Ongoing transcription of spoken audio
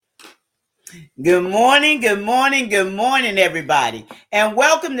Good morning, good morning, good morning, everybody. And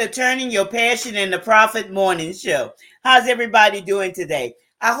welcome to Turning Your Passion into Profit Morning Show. How's everybody doing today?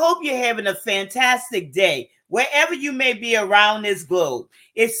 I hope you're having a fantastic day, wherever you may be around this globe.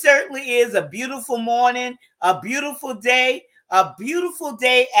 It certainly is a beautiful morning, a beautiful day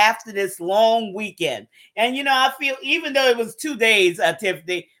after this long weekend. And I feel, even though it was 2 days,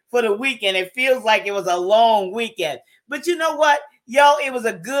 Tiffany, for the weekend, it feels like it was a long weekend. But you know what? Yo, it was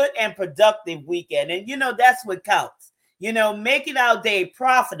a good and productive weekend. And that's what counts. Making our day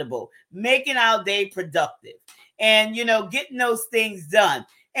profitable, making our day productive, and getting those things done.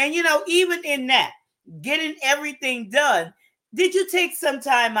 And even in that, getting everything done, did you take some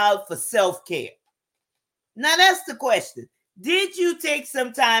time out for self-care? Now that's the question. Did you take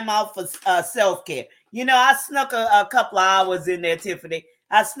some time out for self-care? I snuck a couple of hours in there, Tiffany.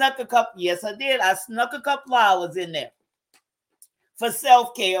 Yes, I did. I snuck a couple of hours in there for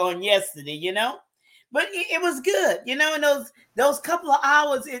self-care on yesterday. But it was good, and those couple of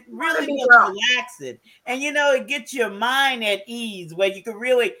hours, it really was relaxing. And it gets your mind at ease where you can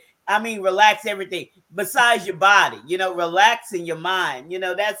really, relax everything besides your body, relaxing your mind.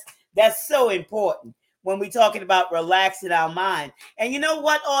 That's so important when we're talking about relaxing our mind. And you know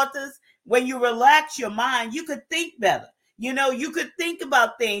what, authors? When you relax your mind, you could think better. You could think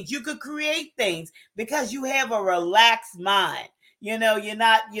about things, you could create things because you have a relaxed mind. You're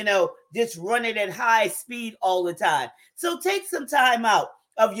not, just running at high speed all the time. So take some time out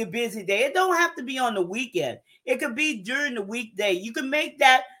of your busy day. It don't have to be on the weekend. It could be during the weekday. You can make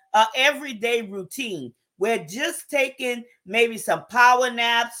that everyday routine where just taking maybe some power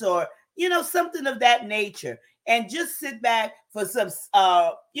naps or, something of that nature, and just sit back for some,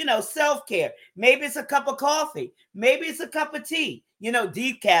 self-care. Maybe it's a cup of coffee. Maybe it's a cup of tea,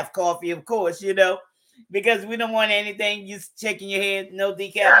 decaf coffee, of course, because we don't want anything you shaking your head, no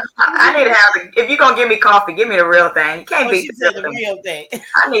decaf. Yeah, I need to have if you're gonna give me coffee, give me the real thing. You can't beat the real thing.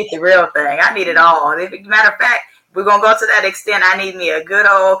 I need the real thing. I need it all. Matter of fact, we're gonna go to that extent. I need me a good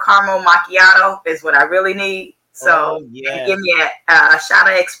old caramel macchiato is what I really need. So yes. Give me a shot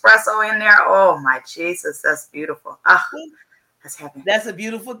of espresso in there. Oh my Jesus, that's beautiful. Oh, that's heaven. That's a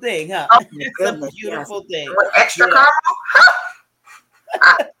beautiful thing, huh? Oh, that's a beautiful thing. With extra caramel.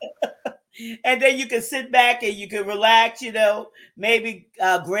 And then you can sit back and you can relax, maybe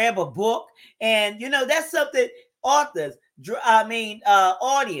grab a book. And, that's something authors,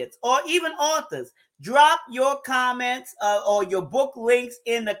 audience, or even authors, drop your comments or your book links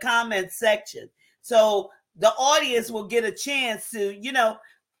in the comment section. So the audience will get a chance to,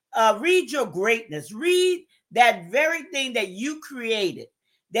 read your greatness, read that very thing that you created,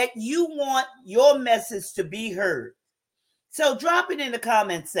 that you want your message to be heard. So drop it in the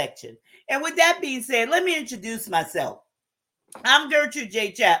comment section. And with that being said, let me introduce myself. I'm Gertrude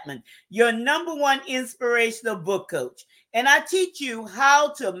J. Chapman, your number one inspirational book coach. And I teach you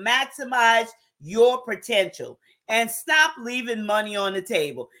how to maximize your potential and stop leaving money on the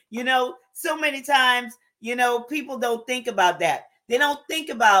table. So many times, people don't think about that. They don't think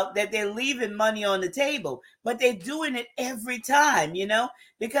about that they're leaving money on the table, but they're doing it every time,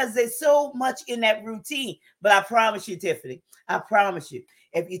 because they're so much in that routine. But I promise you, Tiffany, I promise you,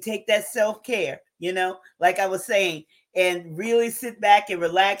 if you take that self-care, like I was saying, and really sit back and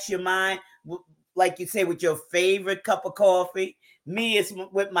relax your mind, like you say, with your favorite cup of coffee. Me, it's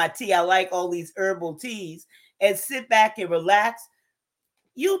with my tea. I like all these herbal teas. And sit back and relax.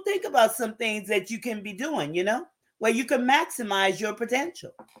 You'll think about some things that you can be doing, where you can maximize your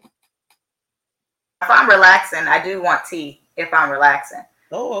potential. If I'm relaxing, I do want tea if I'm relaxing.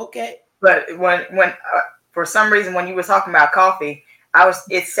 Oh, okay. But when for some reason, when you were talking about coffee,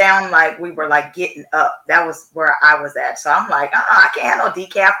 it sounded like we were like getting up. That was where I was at. So I'm like, I can't have no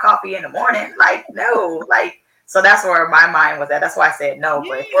decaf coffee in the morning. Like, no, so that's where my mind was at. That's why I said no.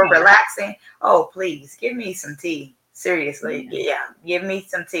 But if we're relaxing, oh, please give me some tea. Seriously. Yeah. Give me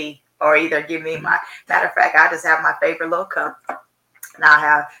some tea, or either give me matter of fact, I just have my favorite little cup. And I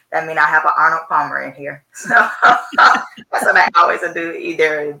have an Arnold Palmer in here. So that's what I always do.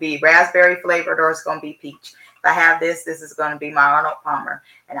 Either it be raspberry flavored or it's going to be peach. If I have this is going to be my Arnold Palmer.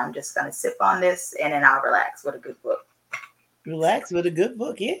 And I'm just going to sip on this and then I'll relax with a good book. Relax with a good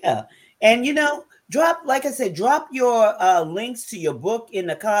book, yeah. And, drop your links to your book in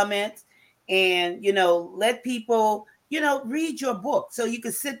the comments and, let people, read your book so you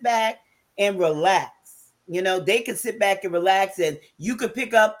can sit back and relax. They can sit back and relax, and you could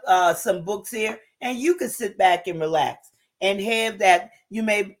pick up some books here and you could sit back and relax and have that.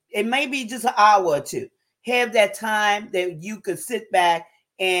 It may be just an hour or two. Have that time that you could sit back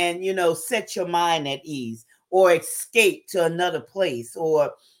and, set your mind at ease or escape to another place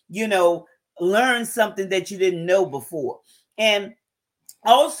or, learn something that you didn't know before. And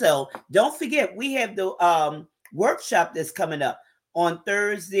also, don't forget, we have the workshop that's coming up on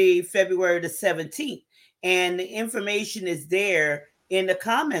Thursday, February the 17th. And the information is there in the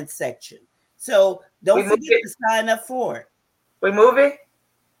comments section. So We don't move forget it. to sign up for it. We move it.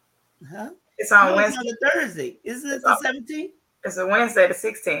 Huh? It's on No, it's Wednesday. on the Thursday. Isn't it the 17th? It's a Wednesday, the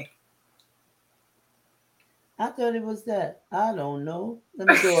 16th. I thought it was that. I don't know. Let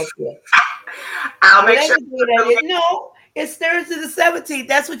me go up there. I'll make sure. No, it's Thursday the 17th.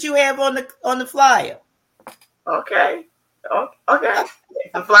 That's what you have on the flyer. Okay. Okay.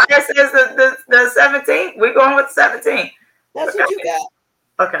 If the flyer says the 17th, we're going with 17th. That's what you got.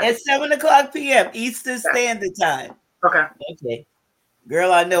 Okay. At 7:00 p.m. Eastern Standard Time. Okay. Okay.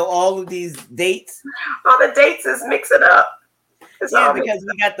 Girl, I know all of these dates. All the dates is mixing up. Yeah, because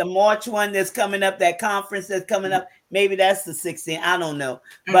we got the March one that's coming up, that conference that's coming up. Maybe that's the 16th. I don't know.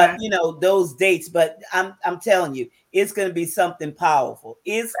 But those dates. But I'm telling you, it's going to be something powerful.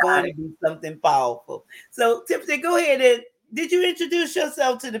 It's going to be something powerful. So Tiffany, go ahead and did you introduce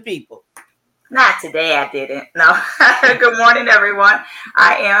yourself to the people? Not today, I didn't. No. Good morning, everyone.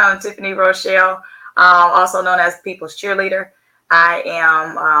 I am Tiffany Rochelle, also known as People's Cheerleader. I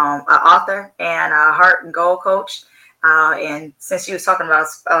am an author and a heart and goal coach. And since you was talking about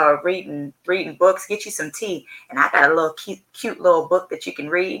reading books, get you some tea. And I got a little cute little book that you can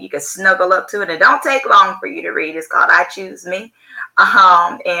read. You can snuggle up to it. And it don't take long for you to read. It's called I Choose Me.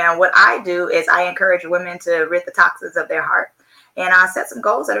 And what I do is I encourage women to rid the toxins of their heart. And I set some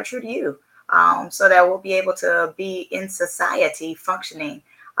goals that are true to you. So that we'll be able to be in society functioning,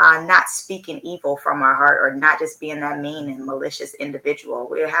 not speaking evil from our heart or not just being that mean and malicious individual.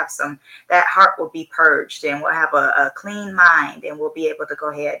 We'll have that heart will be purged and we'll have a clean mind and we'll be able to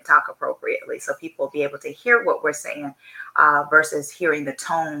go ahead and talk appropriately. So people will be able to hear what we're saying versus hearing the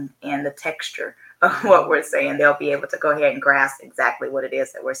tone and the texture of what we're saying. They'll be able to go ahead and grasp exactly what it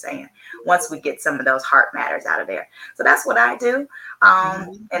is that we're saying once we get some of those heart matters out of there. So that's what I do.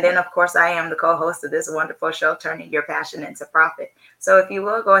 And then, of course, I am the co-host of this wonderful show, Turning Your Passion into Profit. So if you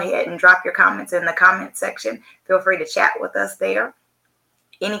will, go ahead and drop your comments in the comment section. Feel free to chat with us there.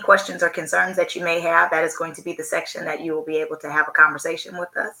 Any questions or concerns that you may have, that is going to be the section that you will be able to have a conversation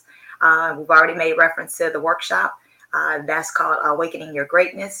with us. We've already made reference to the workshop. That's called Awakening Your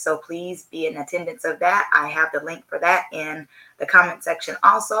Greatness. So please be in attendance of that. I have the link for that in the comment section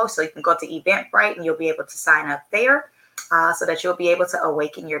also. So you can go to Eventbrite and you'll be able to sign up there so that you'll be able to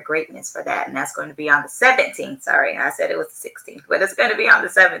awaken your greatness for that. And that's going to be on the 17th. Sorry, I said it was the 16th, but it's going to be on the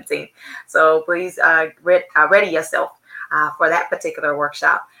 17th. So please ready yourself for that particular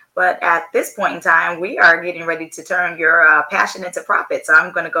workshop. But at this point in time, we are getting ready to turn your passion into profit. So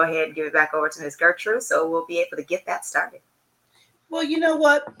I'm going to go ahead and give it back over to Ms. Gertrude. So we'll be able to get that started. Well, you know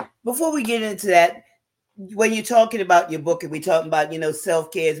what? Before we get into that, when you're talking about your book and we're talking about,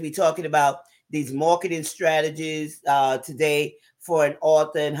 self-care, we're talking about these marketing strategies today for an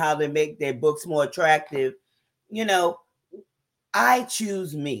author and how they make their books more attractive. I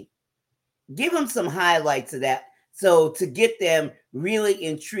Choose Me. Give them some highlights of that. So to get them really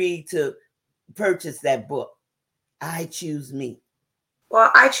intrigued to purchase that book, I Choose Me. Well,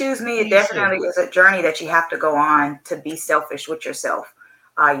 I Choose Me, it definitely is a journey that you have to go on to be selfish with yourself.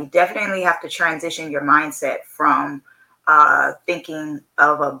 You definitely have to transition your mindset from thinking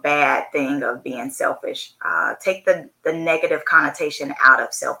of a bad thing of being selfish. Take the negative connotation out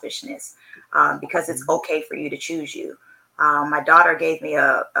of selfishness because it's okay for you to choose you. My daughter gave me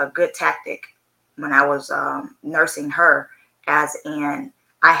a good tactic when I was nursing her, as in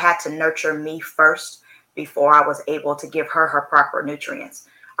I had to nurture me first before I was able to give her proper nutrients.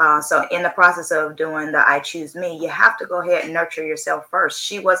 So in the process of doing the I Choose Me, you have to go ahead and nurture yourself first.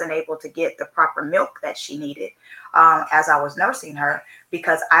 She wasn't able to get the proper milk that she needed as I was nursing her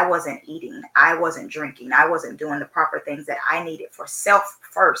because I wasn't eating, I wasn't drinking, I wasn't doing the proper things that I needed for self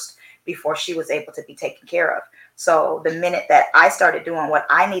first before she was able to be taken care of. So the minute that I started doing what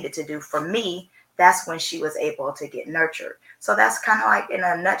I needed to do for me, that's when she was able to get nurtured. So that's kind of like in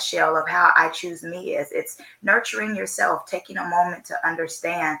a nutshell of how I Choose Me is. It's nurturing yourself, taking a moment to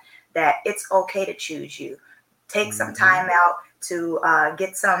understand that it's okay to choose you. Take some time out to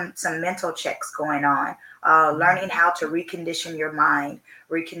get some mental checks going on, learning how to recondition your mind,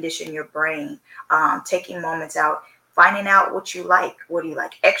 recondition your brain, taking moments out, finding out what you like. What do you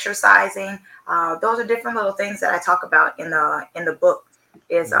like? Exercising. Those are different little things that I talk about in the book.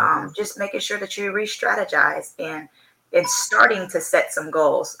 Is just making sure that you re-strategize and starting to set some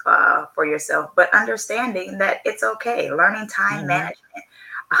goals for yourself, but understanding that it's okay. Learning time management,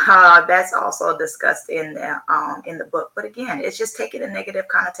 That's also discussed in the book. But again, it's just taking a negative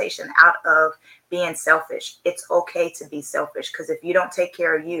connotation out of being selfish. It's okay to be selfish, because if you don't take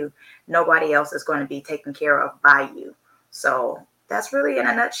care of you, nobody else is going to be taken care of by you. So that's really, in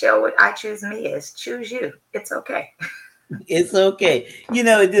a nutshell, what I Choose Me is. Choose you. It's okay. It's okay.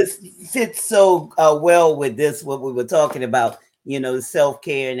 This fits so well with this, what we were talking about,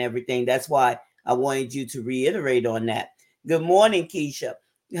 self-care and everything. That's why I wanted you to reiterate on that. Good morning, Keisha.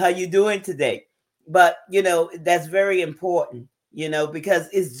 How you doing today? But, that's very important, because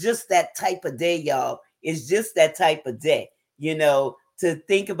it's just that type of day, y'all. It's just that type of day, to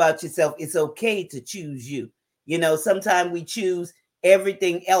think about yourself. It's okay to choose you. Sometimes we choose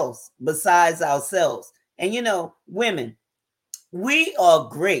everything else besides ourselves. And, women, we are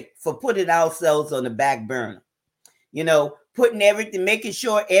great for putting ourselves on the back burner, putting everything, making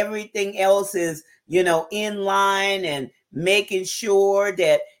sure everything else is, in line, and making sure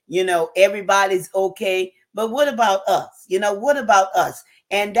that, everybody's okay. But what about us? What about us?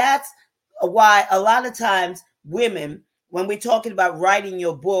 And that's why a lot of times women, when we're talking about writing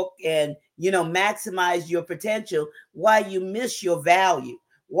your book and, maximize your potential, why you miss your value,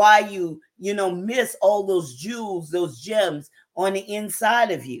 why you miss all those jewels, those gems on the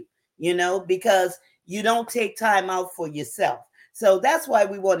inside of you, because you don't take time out for yourself. So that's why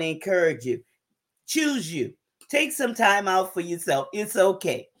we want to encourage you. Choose you. Take some time out for yourself. It's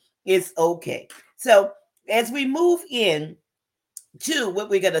okay. It's okay. So as we move in to what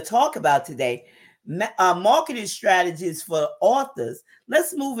we're going to talk about today, marketing strategies for authors.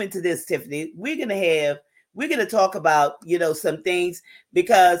 Let's move into this, Tiffany. We're going to talk about, some things,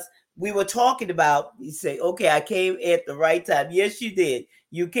 because we were talking about, you say, okay, I came at the right time. Yes, you did.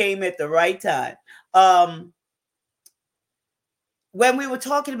 You came at the right time. When we were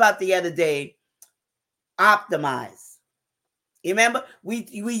talking about the other day, optimize. You remember, we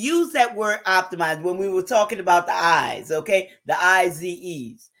used that word optimize when we were talking about the I's, okay? The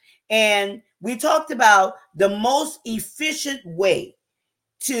IZEs. And we talked about the most efficient way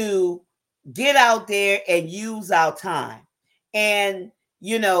to get out there and use our time and,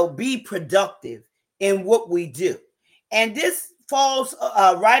 be productive in what we do. And this falls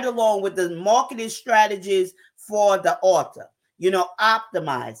right along with the marketing strategies for the author,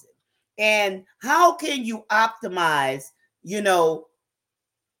 optimize it. And how can you optimize, the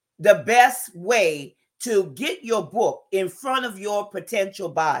best way to get your book in front of your potential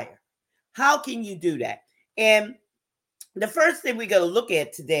buyer? How can you do that? And the first thing we're going to look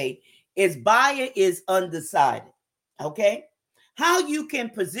at today is buyer is undecided. Okay? How you can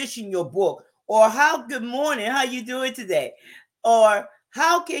position your book, or good morning, how you doing today? Or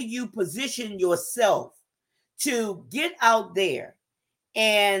how can you position yourself to get out there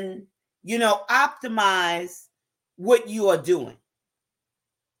and, optimize what you are doing?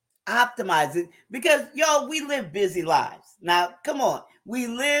 Optimize it, because y'all, we live busy lives. Now, come on, we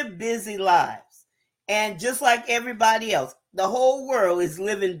live busy lives. And just like everybody else, the whole world is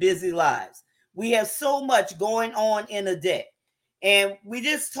living busy lives. We have so much going on in a day. And we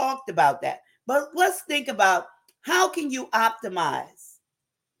just talked about that. But let's think about, how can you optimize,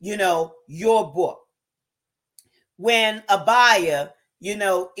 your book when a buyer,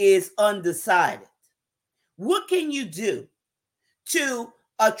 is undecided? What can you do to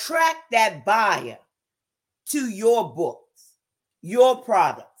attract that buyer to your books, your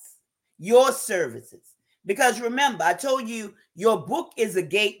products, your services? Because remember, I told you your book is a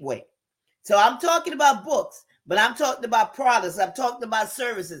gateway. So I'm talking about books, but I'm talking about products. I'm talking about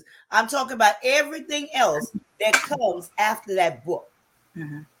services. I'm talking about everything else that comes after that book.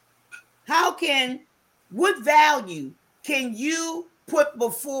 Mm-hmm. What value can you put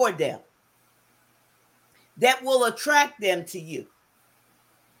before them that will attract them to you?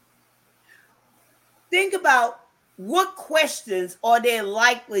 Think about, what questions are they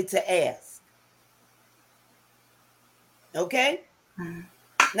likely to ask? Okay? Mm-hmm.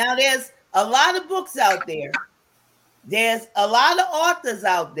 Now, there's a lot of books out there. There's a lot of authors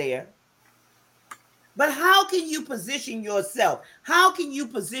out there. But how can you position yourself? How can you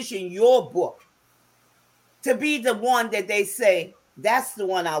position your book to be the one that they say, that's the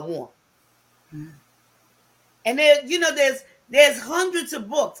one I want? Mm-hmm. And there's hundreds of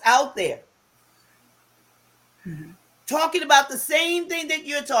books out there. Mm-hmm. Talking about the same thing that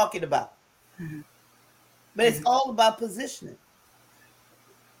you're talking about. Mm-hmm. But it's all about positioning.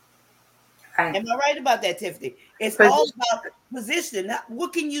 Right. Am I right about that, Tiffany? It's all about positioning.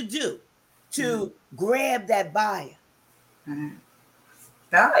 What can you do to grab that buyer? Mm-hmm.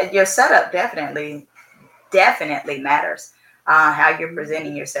 No, your setup definitely matters. How you're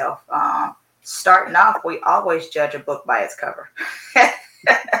presenting yourself. Starting off, we always judge a book by its cover.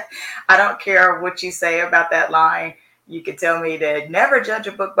 I don't care what you say about that line. You can tell me to never judge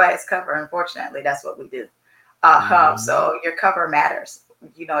a book by its cover. Unfortunately, that's what we do. So your cover matters.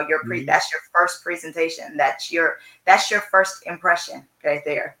 You know, that's your first presentation. That's your first impression right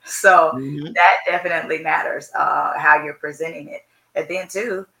there. So that definitely matters. How you're presenting it, and then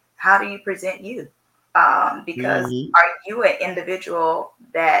too, how do you present you? Because are you an individual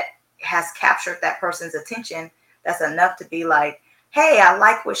that has captured that person's attention? That's enough to be like, hey, I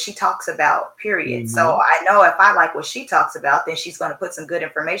like what she talks about, period. So I know if I like what she talks about, then she's going to put some good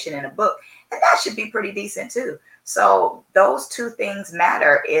information in a book. And that should be pretty decent too. So those two things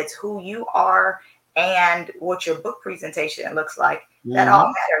matter. It's who you are and what your book presentation looks like. That all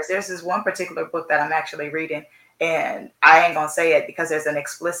matters. There's this one particular book that I'm actually reading, and I ain't going to say it because there's an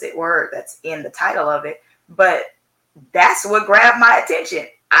explicit word that's in the title of it. But that's what grabbed my attention.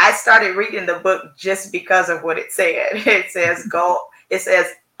 I started reading the book just because of what it said. It says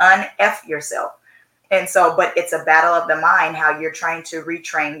un-F yourself. And so, but it's a battle of the mind, how you're trying to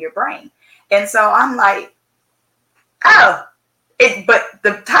retrain your brain. And so I'm like, but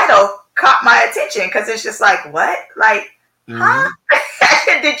the title caught my attention because it's just like, what? Like, huh?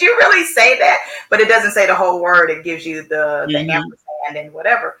 Did you really say that? But it doesn't say the whole word. It gives you the ampersand and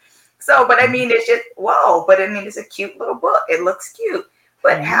whatever. So, but I mean, it's just, whoa, but I mean, it's a cute little book. It looks cute.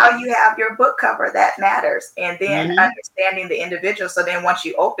 But how you have your book cover, that matters. And then understanding the individual. So then once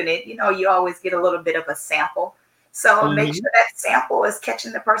you open it, you know, you always get a little bit of a sample. So make sure that sample is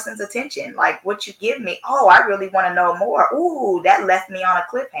catching the person's attention. Like what you give me. Oh, I really want to know more. Ooh, that left me on a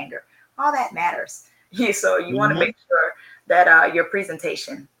cliffhanger. All that matters. So you want to make sure that your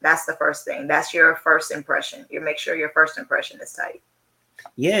presentation, that's the first thing. That's your first impression. You make sure your first impression is tight.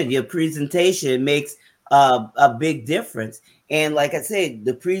 Yeah, your presentation makes a big difference. And like I said,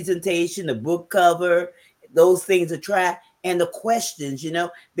 the presentation, the book cover, those things attract, and the questions, you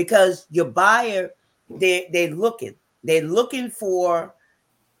know, because your buyer, they're looking for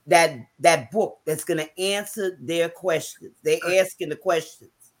that book that's going to answer their questions. They're asking the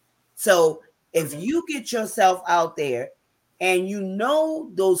questions. So if you get yourself out there and you know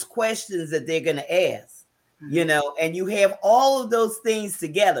those questions that they're going to ask, you know, and you have all of those things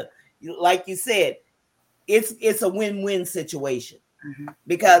together, like you said, it's a win-win situation.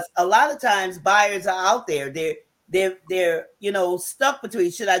 Because a lot of times buyers are out there, they're you know, stuck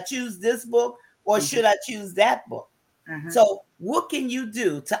between, should I choose this book or should I choose that book? So what can you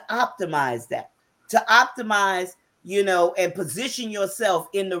do to optimize that? To optimize, you know, and position yourself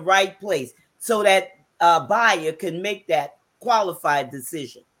in the right place so that a buyer can make that qualified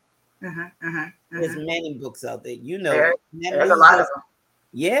decision. There's many books out there, you know. There's a lot of them.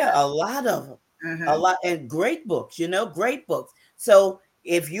 Yeah, a lot of them. A lot, and great books, you know, great books. So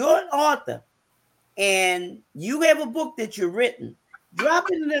if you're an author and you have a book that you've written, drop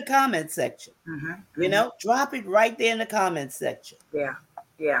it in the comment section. You know, drop it right there in the comment section.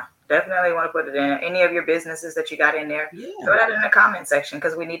 Yeah. Definitely want to put it in any of your businesses that you got in there. Throw that in the comment section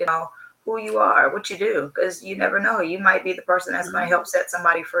because we need to know who you are, what you do, because you never know. You might be the person that's going to help set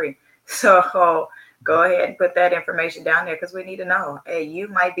somebody free. So go ahead and put that information down there because we need to know, hey, you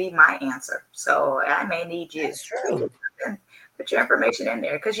might be my answer. So I may need you. That's true. Put your information in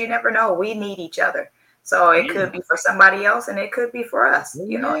there because you never know. We need each other. So it could be for somebody else and it could be for us.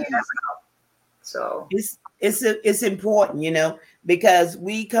 You know, you never know. So it's important, you know, because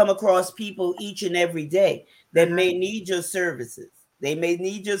we come across people each and every day that may need your services. They may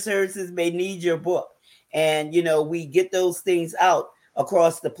need your services, may need your book. And, you know, we get those things out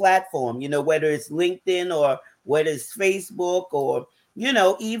across the platform, you know, whether it's LinkedIn or whether it's Facebook or, you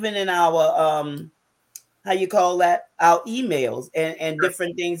know, even in our, how you call that, our emails and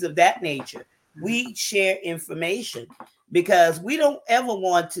different things of that nature. We share information because we don't ever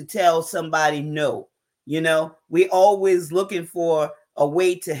want to tell somebody no. You know, we always looking for a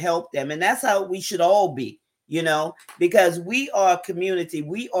way to help them. And that's how we should all be, you know, because we are a community,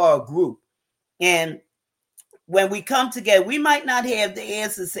 we are a group. And when we come together, we might not have the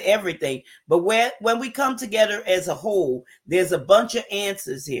answers to everything, but when we come together as a whole, there's a bunch of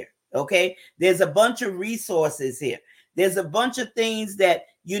answers here. Okay. There's a bunch of resources here. There's a bunch of things that,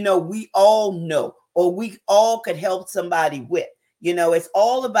 you know, we all know, or we all could help somebody with. You know, it's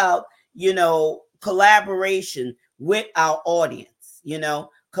all about, you know, collaboration with our audience, you know,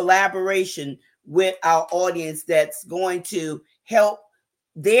 collaboration with our audience that's going to help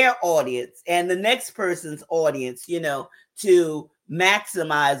their audience and the next person's audience, you know, to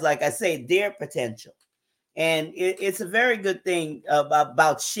maximize, like I say, their potential. And it's a very good thing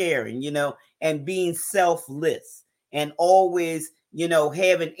about sharing, you know, and being selfless and always, you know,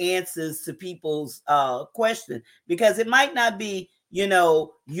 having answers to people's questions, because it might not be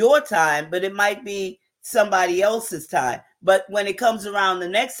your time, but it might be somebody else's time. But when it comes around the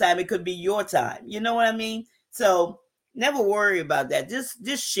next time, it could be your time. You know what I mean? So never worry about that.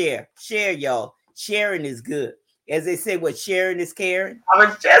 Just share, y'all. Sharing is good. As they say, what sharing is caring. I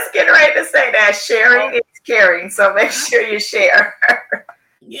was just getting ready to say that sharing is caring. So make sure you share.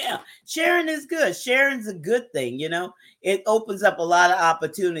 Yeah, sharing is good. Sharing's a good thing. It opens up a lot of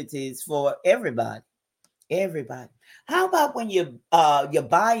opportunities for everybody. Everybody. How about when your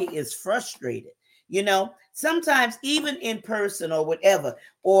buyer is frustrated? Sometimes even in person or whatever,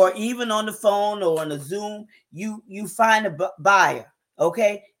 or even on the phone or on a Zoom, you find a buyer,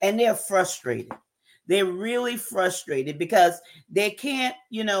 okay, and they're frustrated. They're really frustrated because they can't,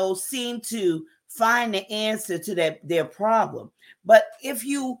 seem to find the answer to their problem. But if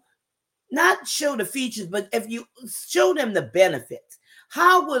you not show the features, but if you show them the benefits,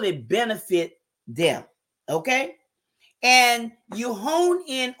 how will it benefit them? Okay. And you hone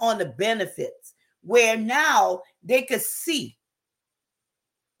in on the benefits where now they could see,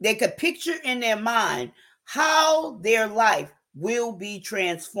 they could picture in their mind how their life will be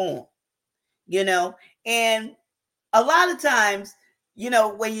transformed, and a lot of times,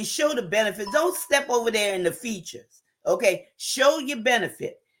 when you show the benefits, don't step over there in the features. Okay. Show your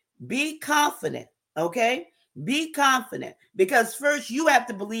benefit. Be confident. Okay. Be confident because first you have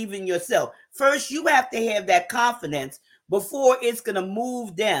to believe in yourself. First, you have to have that confidence before it's going to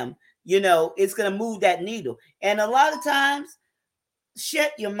move them. It's going to move that needle. And a lot of times,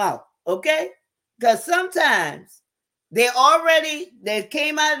 shut your mouth. Okay. Because sometimes they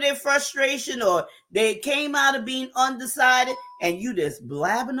came out of their frustration or they came out of being undecided and you just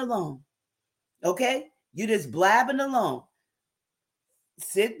blabbing along. Okay? You just blabbing along.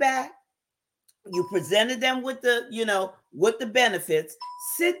 Sit back. You presented them with the benefits.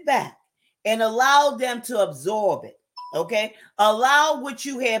 Sit back and allow them to absorb it. Okay? Allow what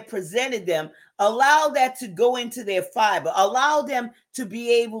you have presented them, allow that to go into their fiber. Allow them to be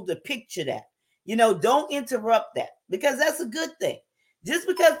able to picture that. Don't interrupt that because that's a good thing. Just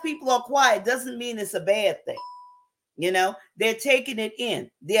because people are quiet doesn't mean it's a bad thing. They're taking it in,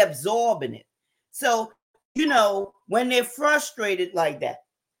 they're absorbing it. So, when they're frustrated like that,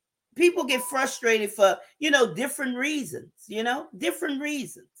 people get frustrated for, different reasons, different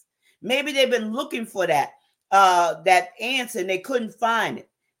reasons. Maybe they've been looking for that answer and they couldn't find it.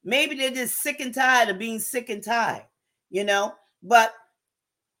 Maybe they're just sick and tired of being sick and tired, but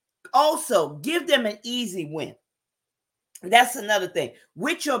also give them an easy win. That's another thing.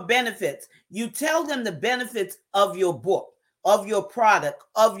 With your benefits, you tell them the benefits of your book, of your product,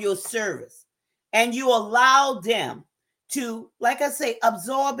 of your service, and you allow them to, like I say,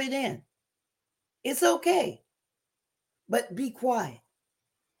 absorb it in. It's okay, but be quiet.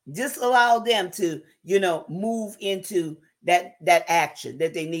 Just allow them to, move into that action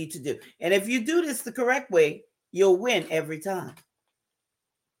that they need to do. And if you do this the correct way, you'll win every time.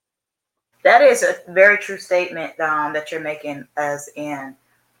 That is a very true statement that you're making, as in,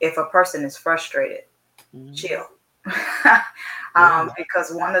 if a person is frustrated, chill.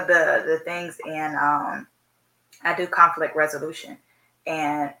 Because one of the things I do conflict resolution,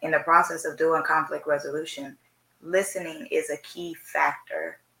 and in the process of doing conflict resolution, listening is a key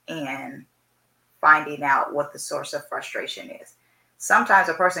factor in finding out what the source of frustration is. Sometimes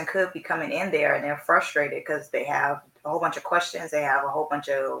a person could be coming in there and they're frustrated because they have a whole bunch of questions, they have a whole bunch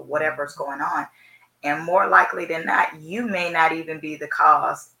of whatever's going on. And more likely than not, you may not even be the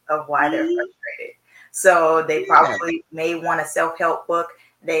cause of why they're frustrated. So they probably may want a self-help book.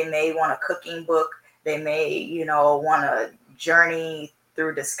 They may want a cooking book. They may, want a journey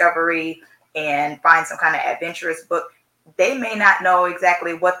through discovery and find some kind of adventurous book. They may not know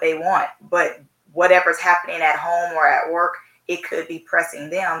exactly what they want, but whatever's happening at home or at work, it could be pressing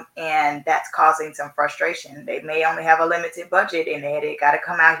them, and that's causing some frustration. They may only have a limited budget and they got to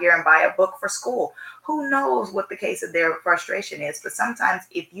come out here and buy a book for school. Who knows what the case of their frustration is? But sometimes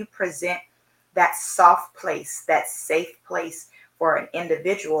if you present that soft place, that safe place for an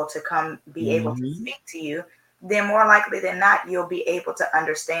individual to come be able to speak to you, then more likely than not, you'll be able to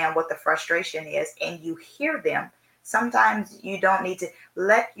understand what the frustration is and you hear them. Sometimes you don't need to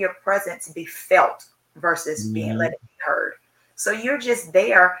let your presence be felt versus being let it be heard. So you're just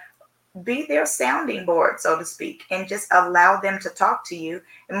there, be their sounding board, so to speak, and just allow them to talk to you.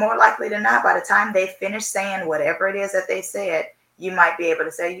 And more likely than not, by the time they finish saying whatever it is that they said, you might be able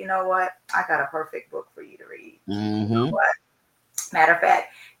to say, you know what, I got a perfect book for you to read. You know what? Matter of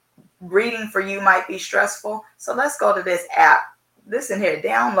fact, reading for you might be stressful. So let's go to this app. Listen here,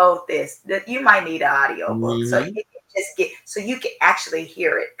 download this. That you might need an audio book. So you can just get, so you can actually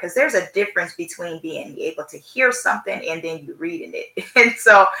hear it, because there's a difference between being able to hear something and then you reading it. And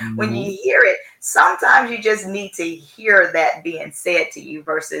so when you hear it, sometimes you just need to hear that being said to you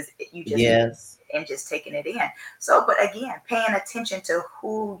versus you just and just taking it in. So, but again, paying attention to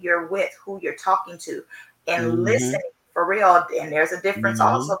who you're with, who you're talking to, and listening for real. And there's a difference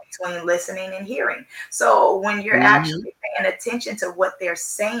also between listening and hearing. So when you're actually paying attention to what they're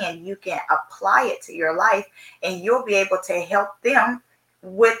saying, you can apply it to your life, and you'll be able to help them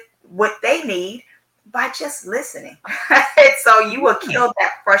with what they need by just listening. So you will kill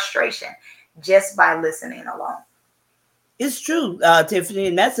that frustration just by listening alone. It's true, Tiffany,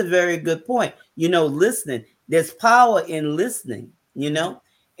 and that's a very good point. Listening. There's power in listening,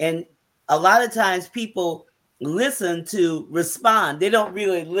 and a lot of times people listen to respond. They don't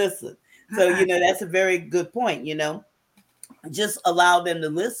really listen. So, that's a very good point, Just allow them to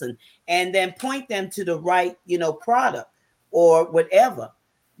listen and then point them to the right, product or whatever.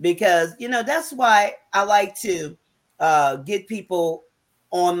 Because, that's why I like to get people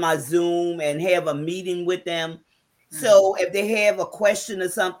on my Zoom and have a meeting with them. So if they have a question or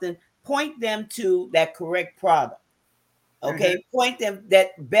something, point them to that correct product. Okay. Point them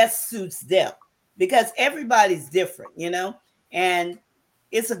that best suits them, because everybody's different, and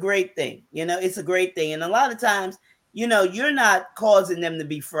it's a great thing. It's a great thing. And a lot of times, you're not causing them to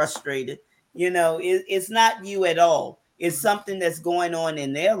be frustrated. It's not you at all. It's something that's going on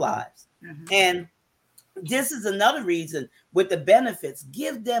in their lives. And this is another reason with the benefits,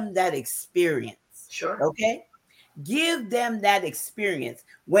 give them that experience. Sure. Okay. Give them that experience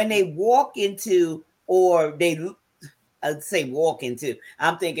when they walk into, or I'd say walk into,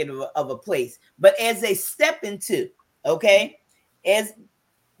 I'm thinking of a place, but as they step into, okay,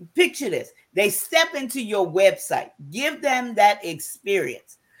 picture this, they step into your website, give them that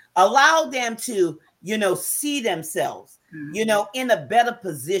experience, allow them to, see themselves, in a better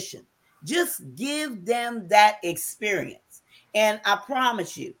position. Just give them that experience. And I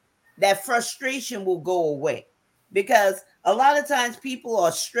promise you that frustration will go away, because a lot of times people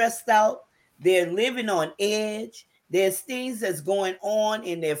are stressed out. They're living on edge. There's things that's going on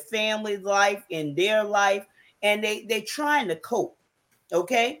in their family life, in their life, and they're trying to cope.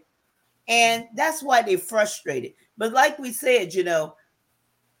 Okay. And that's why they're frustrated. But like we said,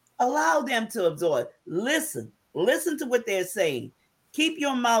 allow them to absorb. Listen to what they're saying. Keep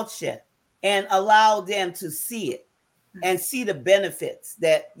your mouth shut and allow them to see it and see the benefits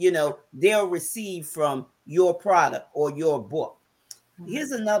that, they'll receive from your product or your book.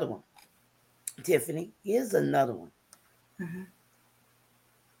 Here's another one, Tiffany. Here's another one.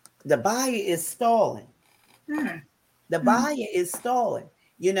 The buyer is stalling. The buyer is stalling,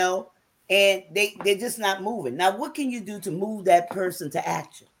 and they're just not moving. Now, what can you do to move that person to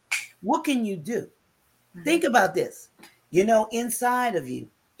action? What can you do? Think about this. Inside of you,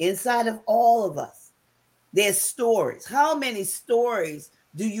 inside of all of us, there's stories. How many stories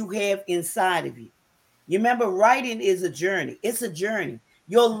do you have inside of you? You remember, writing is a journey. It's a journey.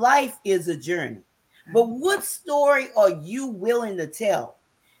 Your life is a journey. But what story are you willing to tell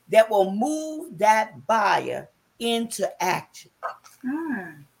that will move that buyer into action?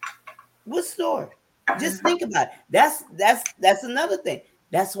 What story? Just think about it. That's another thing.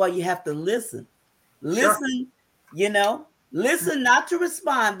 That's why you have to listen. Listen, listen not to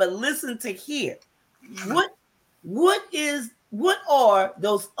respond, but listen to hear. What are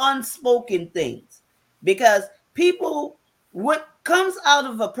those unspoken things? Because people, what comes out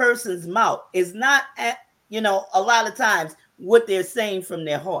of a person's mouth is not, a lot of times what they're saying from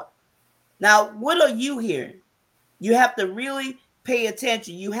their heart. Now, what are you hearing? You have to really pay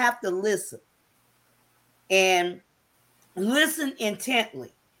attention. You have to listen and listen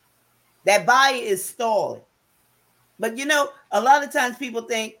intently. That buyer is stalling. But, a lot of times people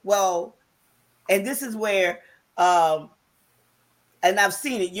think, well, and this is where, and I've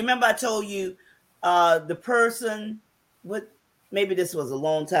seen it. You remember I told you the person, maybe this was a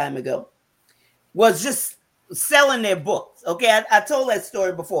long time ago, was just selling their books. Okay, I told that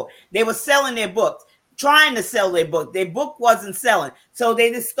story before. They were selling their books, trying to sell their book. Their book wasn't selling, so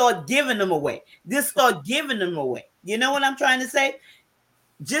they just start giving them away. You know what I'm trying to say?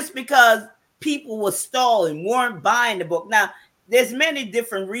 Just because people were stalling, weren't buying the book. Now, there's many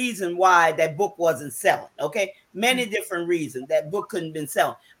different reasons why that book wasn't selling. Okay, many different reasons that book couldn't been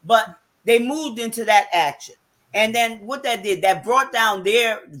selling, but they moved into that action. And then what that did, that brought down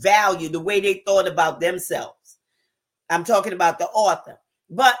their value, the way they thought about themselves. I'm talking about the author.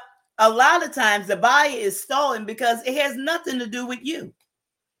 But a lot of times the buyer is stalling because it has nothing to do with you.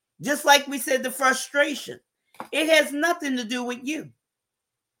 Just like we said, the frustration, it has nothing to do with you.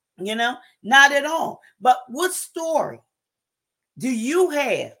 Not at all. But what story do you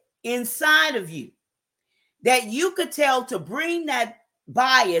have inside of you that you could tell to bring that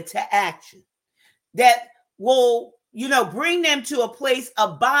buyer to action, that will, bring them to a place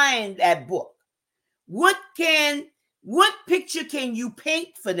of buying that book? What picture can you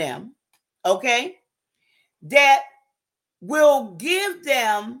paint for them, okay, that will give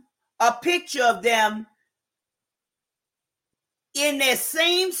them a picture of them in their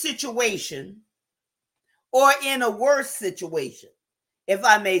same situation or in a worse situation, if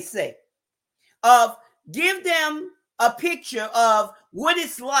I may say, give them a picture of what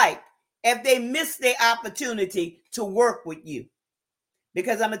it's like if they miss their opportunity to work with you.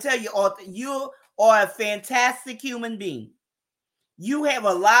 Because I'm going to tell you, Arthur, you are a fantastic human being. You have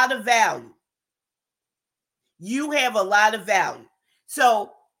a lot of value.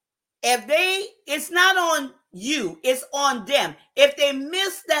 So it's not on you, it's on them. If they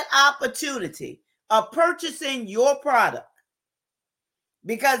miss that opportunity of purchasing your product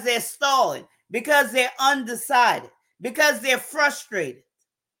because they're stalling, because they're undecided, because they're frustrated,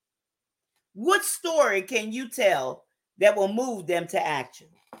 what story can you tell that will move them to action?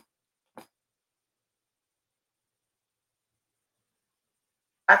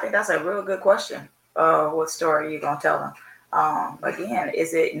 I think that's a real good question. What story are you going to tell them? Again,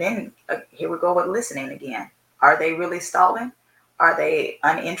 is it, and then here we go with listening again. Are they really stalling? Are they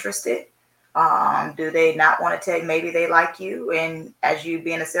uninterested? Do they not want to tell you? Maybe they like you, and as you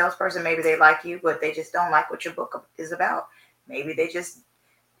being a salesperson, maybe they like you, but they just don't like what your book is about. Maybe they just,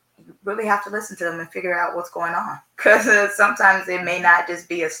 you really have to listen to them and figure out what's going on, because sometimes it may not just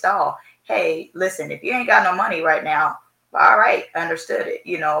be a stall. Hey, listen, if you ain't got no money right now, all right, understood it,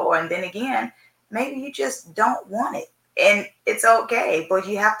 and then again, maybe you just don't want it, and it's okay, but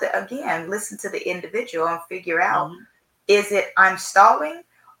you have to, again, listen to the individual and figure out, is it I'm stalling,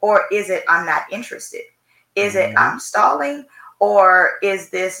 or is it I'm not interested? Is it I'm stalling, or is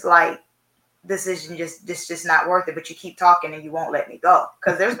this like, this isn't just not worth it, but you keep talking and you won't let me go?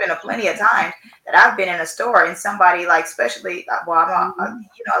 Because there's been plenty of times that I've been in a store and somebody, like, especially, well, I'm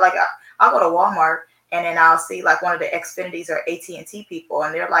not, like I'll go to Walmart and then I'll see like one of the Xfinities or AT&T people,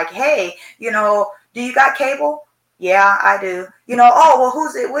 and they're like, hey, do you got cable? Yeah, I do. Oh, well,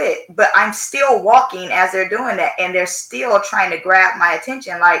 who's it with? But I'm still walking as they're doing that, and they're still trying to grab my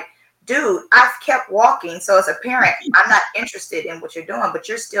attention. Like, dude, I've kept walking, so it's apparent I'm not interested in what you're doing, but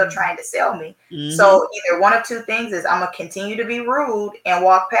you're still trying to sell me. So either one of two things is I'm going to continue to be rude and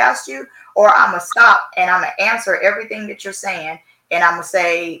walk past you, or I'm going to stop and I'm going to answer everything that you're saying, and I'm going to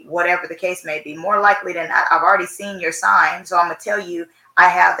say whatever the case may be. More likely than not, I've already seen your sign, so I'm going to tell you I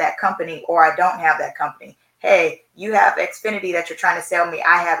have that company or I don't have that company. Hey, you have Xfinity that you're trying to sell me.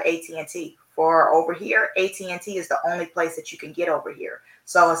 I have AT&T. For over here, AT&T is the only place that you can get over here.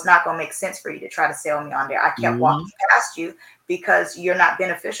 So it's not going to make sense for you to try to sell me on there. I kept walking past you because you're not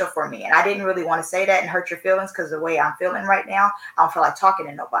beneficial for me. And I didn't really want to say that and hurt your feelings, because the way I'm feeling right now, I don't feel like talking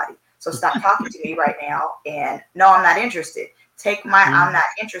to nobody. So stop talking to me right now. And no, I'm not interested. Take my I'm not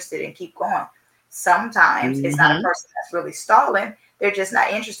interested and keep going. Sometimes it's not a person that's really stalling. They're just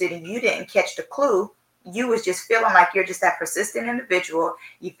not interested, and you didn't catch the clue. You was just feeling like you're just that persistent individual.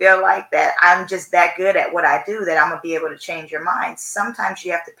 You feel like that I'm just that good at what I do that I'm going to be able to change your mind. Sometimes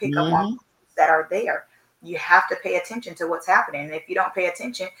you have to pick up on that are there. You have to pay attention to what's happening. And if you don't pay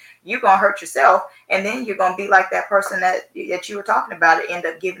attention, you're going to hurt yourself. And then you're going to be like that person that you were talking about, end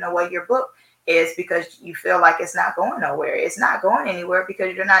up giving away your book, is because you feel like it's not going nowhere. It's not going anywhere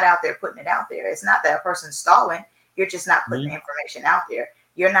because you're not out there putting it out there. It's not that a person's stalling. You're just not putting the information out there.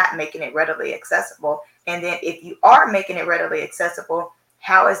 You're not making it readily accessible. And then if you are making it readily accessible,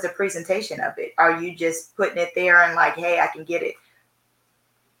 how is the presentation of it? Are you just putting it there and like, hey, I can get it.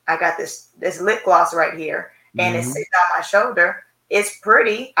 I got this lip gloss right here, and it's sitting on my shoulder. It's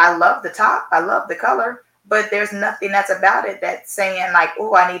pretty. I love the top. I love the color, but there's nothing that's about it that's saying like,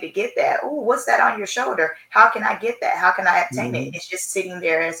 oh, I need to get that. Oh, what's that on your shoulder? How can I get that? How can I obtain it? It's just sitting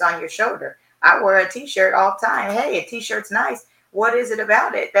there and it's on your shoulder. I wear a t-shirt all the time. Hey, a t-shirt's nice. What is it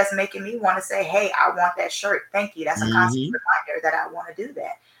about it that's making me want to say, hey, I want that shirt? Thank you. That's a constant reminder that I want to do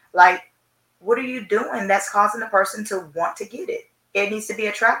that. Like, what are you doing that's causing the person to want to get it? It needs to be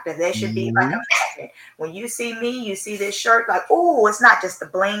attractive. They should be like a magnet. When you see me, you see this shirt, like, oh, it's not just the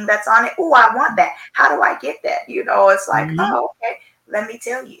bling that's on it. Oh, I want that. How do I get that? It's like, oh, okay. Let me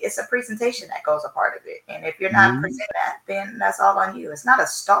tell you, it's a presentation that goes a part of it. And if you're not presenting that, then that's all on you. It's not a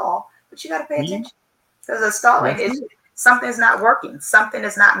stall, but you got to pay attention. Because a stalling is something's not working. Something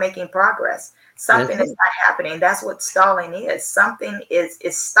is not making progress. Something is not happening. That's what stalling is. Something is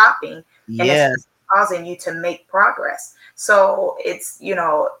stopping. And it's causing you to make progress. So it's,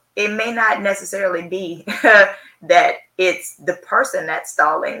 it may not necessarily be that it's the person that's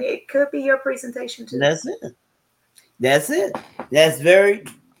stalling. It could be your presentation too. That's it. That's it. That's very,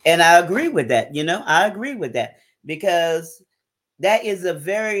 and I agree with that. I agree with that, because that is a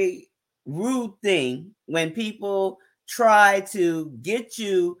very rude thing when people try to get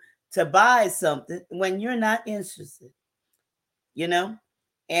you to buy something when you're not interested,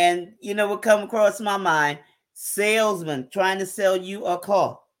 and what come across my mind: salesman trying to sell you a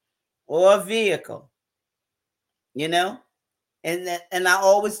car or a vehicle, and I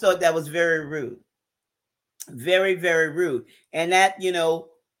always thought that was very rude, very, very rude. And that,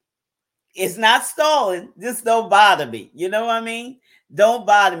 it's not stalling. Just don't bother me. You know what I mean? Don't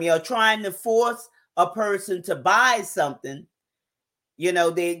bother me. Or trying to force a person to buy something.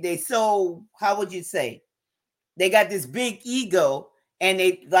 They so, how would you say? They got this big ego, and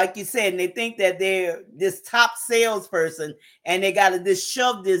they, like you said, and they think that they're this top salesperson, and they got to just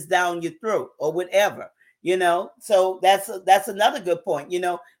shove this down your throat or whatever. So that's another good point.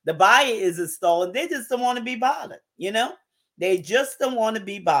 The buyer is installed, they just don't want to be bothered. They just don't want to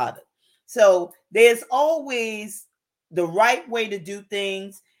be bothered. So there's always the right way to do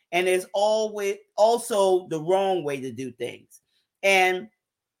things, and there's always also the wrong way to do things. And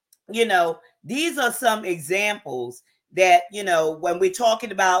these are some examples that, when we're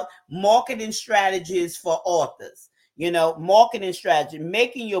talking about marketing strategies for authors, marketing strategy,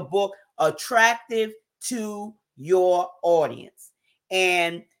 making your book attractive to your audience.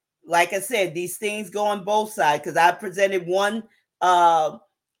 And like I said, these things go on both sides, because I presented one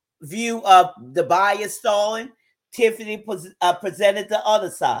view of the buyer stalling. Tiffany presented the other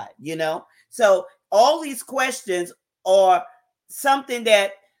side, So all these questions are something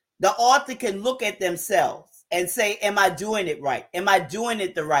that the author can look at themselves and say, am I doing it right? Am I doing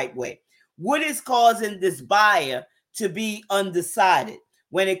it the right way? What is causing this buyer to be undecided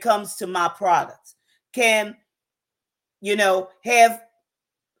when it comes to my products? Have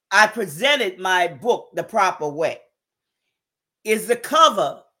I presented my book the proper way? Is the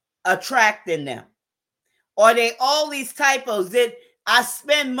cover attracting them? Are they all these typos that I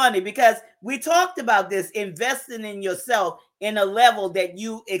spend money? Because we talked about this, investing in yourself in a level that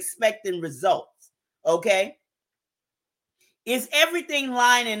you expecting results. Okay. Is everything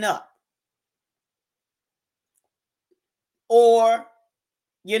lining up? Or,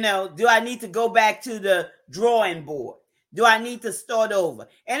 do I need to go back to the drawing board? Do I need to start over?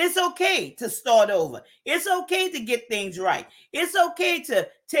 And it's okay to start over. It's okay to get things right. It's okay to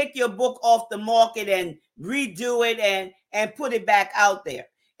take your book off the market and redo it and put it back out there.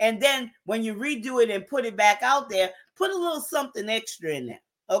 And then when you redo it and put it back out there, put a little something extra in there.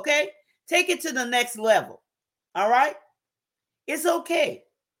 Okay? Take it to the next level. All right? It's okay.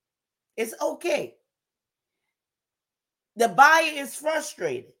 It's okay. The buyer is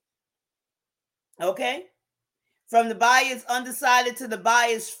frustrated. Okay? From the buyer's undecided to the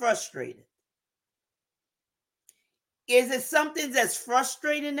buyer's frustrated. Is it something that's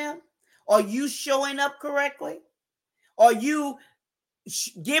frustrating them? Are you showing up correctly? Are you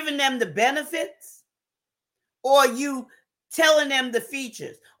giving them the benefits? Or are you telling them the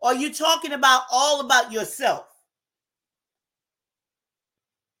features? Are you talking about all about yourself?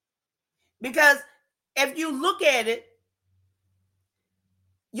 Because if you look at it,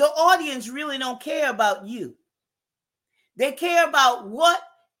 your audience really don't care about you. They care about what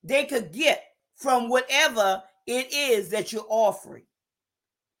they could get from whatever it is that you're offering.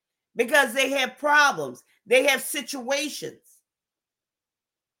 Because they have problems. They have situations.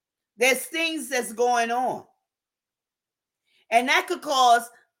 There's things that's going on. And that could cause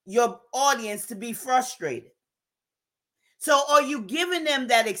your audience to be frustrated. So are you giving them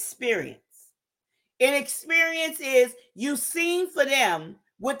that experience? An experience is you seeing for them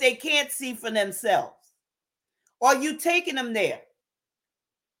what they can't see for themselves. Are you taking them there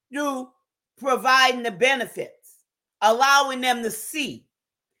through providing the benefits, allowing them to see,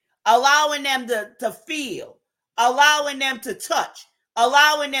 allowing them to feel, allowing them to touch,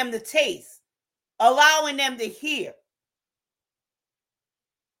 allowing them to taste, allowing them to hear?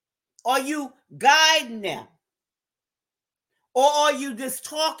 Are you guiding them? Or are you just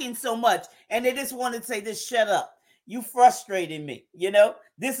talking so much and they just want to say, just shut up? You frustrating me.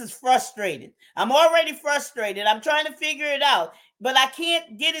 This is frustrating. I'm already frustrated. I'm trying to figure it out, but I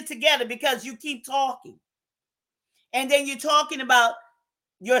can't get it together because you keep talking. And then you're talking about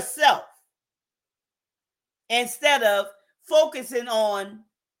yourself instead of focusing on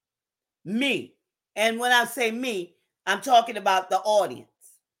me. And when I say me, I'm talking about the audience.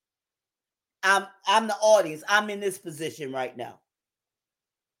 I'm the audience. I'm in this position right now.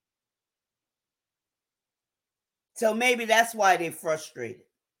 So maybe that's why they're frustrated.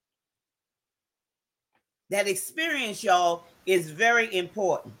 That experience, y'all, is very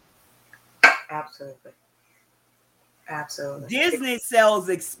important. Absolutely. Absolutely. Disney sells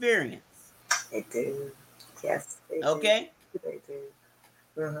experience. They do. Yes, they do. Okay? They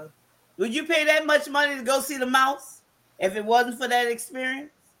do. Uh-huh. Would you pay that much money to go see the mouse if it wasn't for that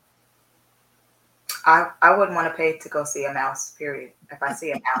experience? I wouldn't want to pay to go see a mouse, period. If I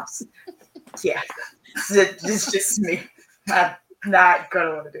see a mouse. Yeah. It's just me. I'm not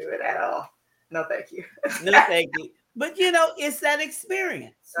gonna want to do it at all. No, thank you. No, thank you. But it's that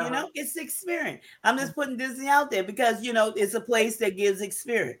experience. It's experience. I'm just putting Disney out there because it's a place that gives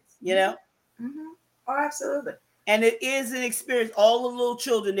experience. Mm-hmm. Oh, absolutely. And it is an experience. All the little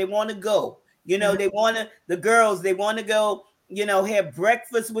children, they want to go. They want to. The girls, they want to go. Have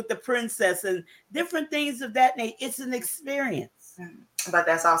breakfast with the princess and different things of that nature. It's an experience. But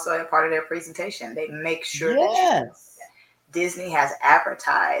that's also a part of their presentation. They make sure that Disney has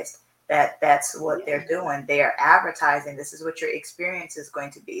advertised that's what they're doing. They are advertising. This is what your experience is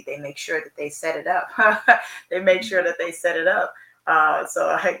going to be. They make sure that they set it up. They make sure that they set it up.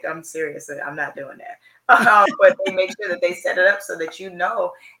 So I'm serious. I'm not doing that. But they make sure that they set it up so that you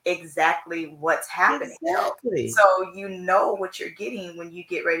know exactly what's happening. Exactly. So you know what you're getting when you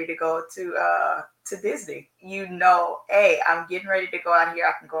get ready to go to Disney. Hey, I'm getting ready to go out here.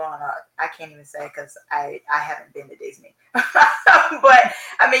 I can go on. I can't even say because I haven't been to Disney. But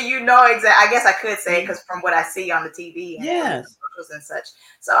I mean, exactly. I guess I could say because from what I see on the TV and commercials and such.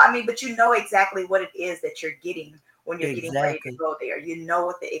 So I mean, but you know exactly what it is that you're getting when you're getting ready to go there. You know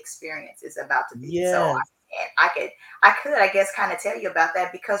what the experience is about to be. Yes. So I could, I guess, kind of tell you about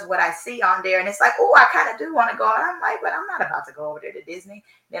that because what I see on there, and it's like, oh, I kind of do want to go. And I'm like, but I'm not about to go over there to Disney.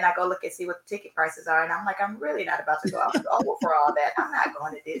 Then I go look and see what the ticket prices are, and I'm like, I'm really not about to go out for all that. I'm not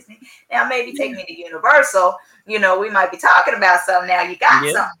going to Disney. Now, maybe take me to Universal. We might be talking about something now. You got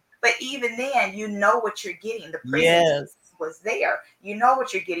something. But even then, you know what you're getting. The presentation was there. You know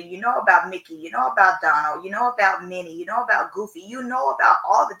what you're getting. You know about Mickey. You know about Donald. You know about Minnie. You know about Goofy. You know about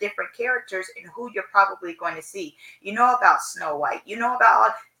all the different characters and who you're probably going to see. You know about Snow White. You know about all.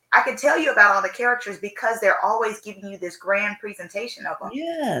 I can tell you about all the characters because they're always giving you this grand presentation of them.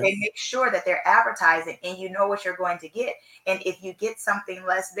 Yes. They make sure that they're advertising and you know what you're going to get. And if you get something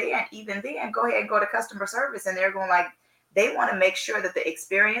less than, even then, go ahead and go to customer service and they're going like, they want to make sure that the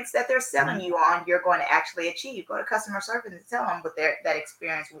experience that they're selling you on, you're going to actually achieve. Go to customer service and tell them what that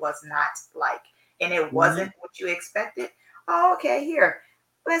experience was not like. And it wasn't what you expected. Oh, okay, here.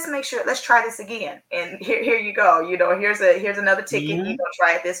 Let's make sure. Let's try this again. And here you go. Here's another ticket. You go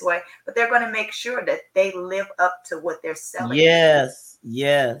try it this way. But they're going to make sure that they live up to what they're selling. Yes.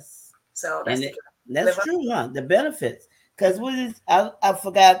 So that's true, huh? The benefits. Because I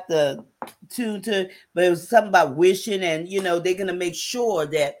forgot the tune to, but it was something about wishing, and they're gonna make sure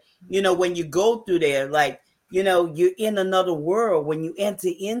that when you go through there, like you're in another world when you enter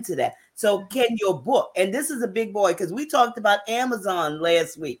into that. So can your book, and this is a big boy because we talked about Amazon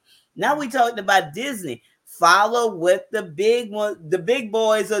last week. Now we talked about Disney. Follow what the big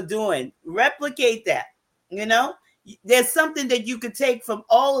boys are doing. Replicate that. There's something that you could take from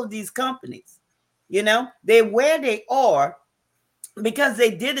all of these companies. They're where they are because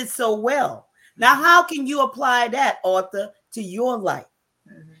they did it so well. Now, how can you apply that, Arthur, to your life?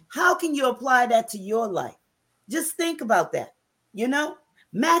 How can you apply that to your life? Just think about that.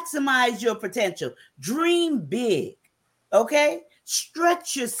 Maximize your potential. Dream big. Okay?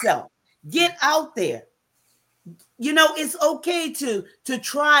 Stretch yourself. Get out there. It's okay to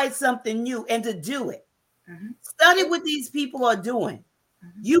try something new and to do it. Study what these people are doing.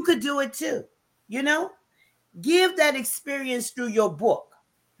 You could do it too. Give that experience through your book.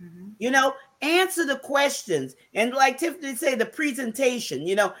 Answer the questions. And like Tiffany said, the presentation,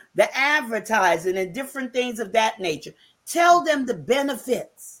 the advertising and different things of that nature. Tell them the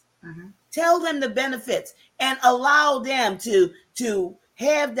benefits. Tell them the benefits and allow them to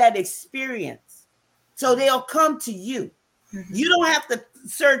have that experience. So they'll come to you. You don't have to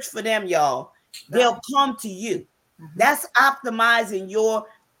search for them, y'all. They'll come to you. That's optimizing your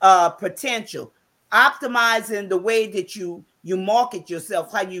potential. Optimizing the way that you market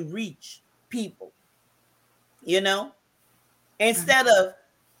yourself, how you reach people, instead of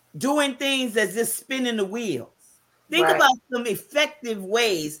doing things that's just spinning the wheels. Think about some effective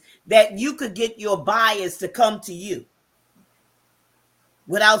ways that you could get your buyers to come to you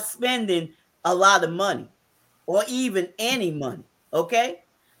without spending a lot of money or even any money. Okay?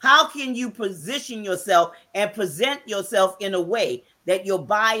 How can you position yourself and present yourself in a way that your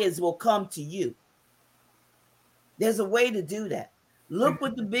buyers will come to you? There's a way to do that. Look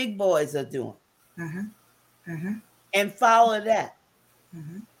what the big boys are doing. and follow that.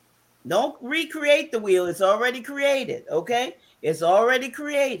 Mm-hmm. Don't recreate the wheel. It's already created. Okay. It's already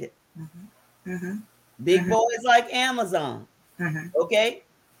created. Mm-hmm. Mm-hmm. Big Mm-hmm. boys like Amazon. Mm-hmm. Okay.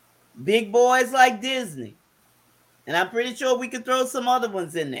 Big boys like Disney. And I'm pretty sure we could throw some other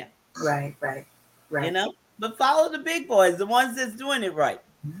ones in there. Right, right, You right. know, but follow the big boys, the ones that's doing it right.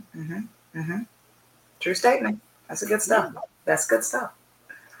 Mm-hmm. Mm-hmm. True statement. That's a good Yeah. stuff. That's good stuff.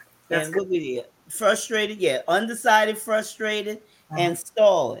 That's And good. what we did, frustrated, yeah, undecided, frustrated, Uh-huh. and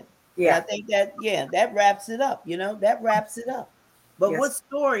stalling. And I Yeah. think that, yeah, that wraps it up. That wraps it up. But what Yes.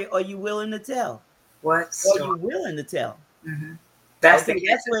 story are you willing to tell? What Are story? you willing to tell? Mm-hmm. That's the Okay, key.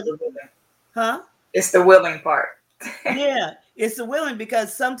 that's It's where, the willing. huh? It's the willing part. Yeah, it's the willing,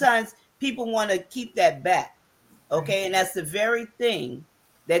 because sometimes people want to keep that back. Okay, and that's the very thing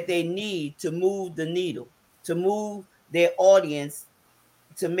that they need to move the needle, to move their audience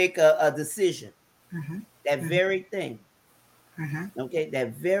to make a decision. Mm-hmm. That Mm-hmm. very thing. Mm-hmm. Okay,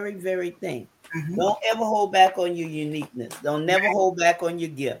 that very, very thing. Mm-hmm. Don't ever hold back on your uniqueness. Don't never hold back on your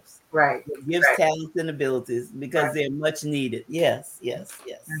gifts. Right. Your gifts, Right. talents, and abilities, because Right. they're much needed. Yes, yes,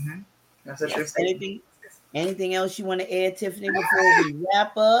 yes. Mm-hmm. That's a true Yes. statement. Anything else you want to add, Tiffany, before we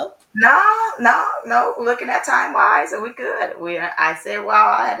wrap up? No. Looking at time wise, are we good? I said, well,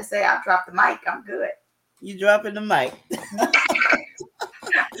 I had to say, I dropped the mic. I'm good. You dropping the mic. So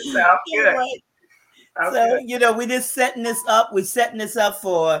I'm good. Right. I'm So, good. we're just setting this up. We're setting this up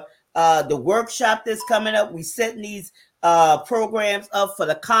for the workshop that's coming up. We're setting these programs up for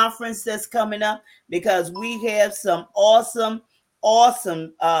the conference that's coming up, because we have some awesome,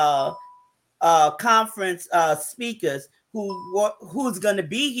 awesome conference speakers who's going to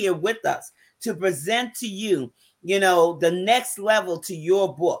be here with us to present to you, the next level to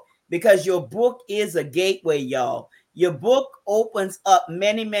your book, because your book is a gateway, y'all. Your book opens up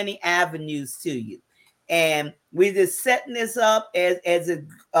many, many avenues to you. And we're just setting this up as it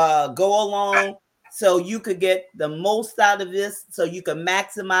go along, so you could get the most out of this, so you can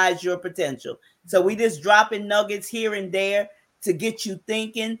maximize your potential. So we just dropping nuggets here and there to get you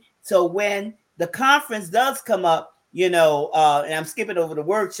thinking. So when the conference does come up, and I'm skipping over the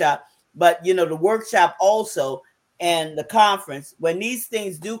workshop, but the workshop also and the conference, when these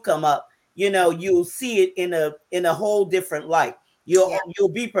things do come up, you'll see it in a whole different light. You'll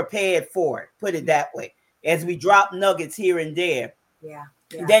be prepared for it. Put it that way. As we drop nuggets here and there, Yeah.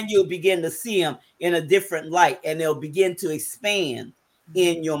 then you'll begin to see them in a different light, and they'll begin to expand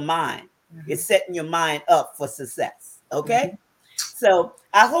in your mind. It's setting your mind up for success. Okay. So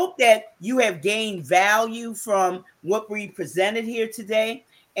I hope that you have gained value from what we presented here today.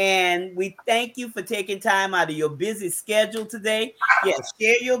 And we thank you for taking time out of your busy schedule today. Yes,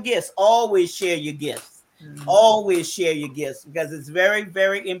 share your gifts. Always share your gifts. Always share your gifts, because it's very,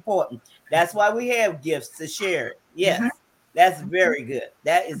 very important. That's why we have gifts, to share it. Yes, that's very good.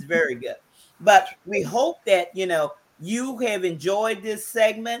 That is very good. But we hope that, you have enjoyed this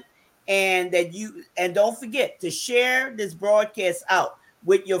segment, and don't forget to share this broadcast out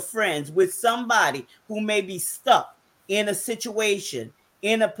with your friends, with somebody who may be stuck in a situation,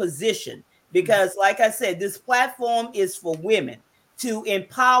 in a position. Because like I said, this platform is for women, to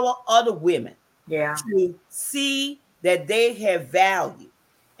empower other women, to see that they have value.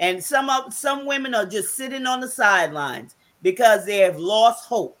 And some women are just sitting on the sidelines because they have lost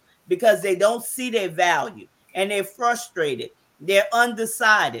hope, because they don't see their value, and they're frustrated, they're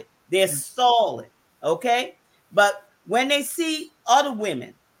undecided, they're stalling. Okay. But when they see other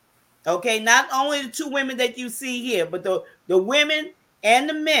women, okay, not only the two women that you see here, but the women and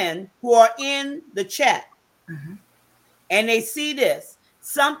the men who are in the chat, and they see this,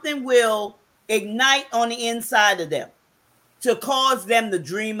 something will ignite on the inside of them to cause them to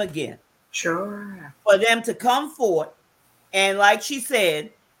dream again. Sure. For them to come forth and, like she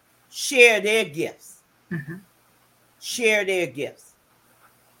said, share their gifts. Share their gifts.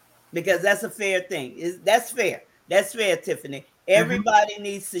 Because that's a fair thing. That's fair. That's fair, Tiffany. Everybody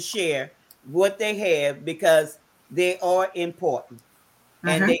needs to share what they have, because they are important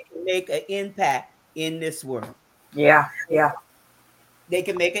and they can make an impact in this world. Yeah. They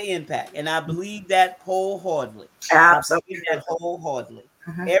can make an impact. And I believe that wholeheartedly. Absolutely. I believe that wholeheartedly.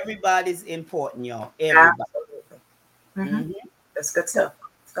 Everybody's important, y'all. Everybody. Absolutely. That's good stuff.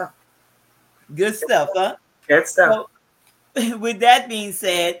 Good stuff, huh? Good stuff. So, with that being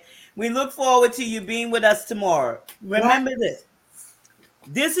said, we look forward to you being with us tomorrow. Remember this.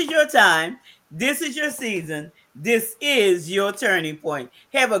 This is your time. This is your season. This is your turning point.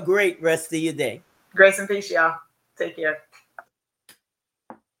 Have a great rest of your day. Grace and peace, y'all. Take care.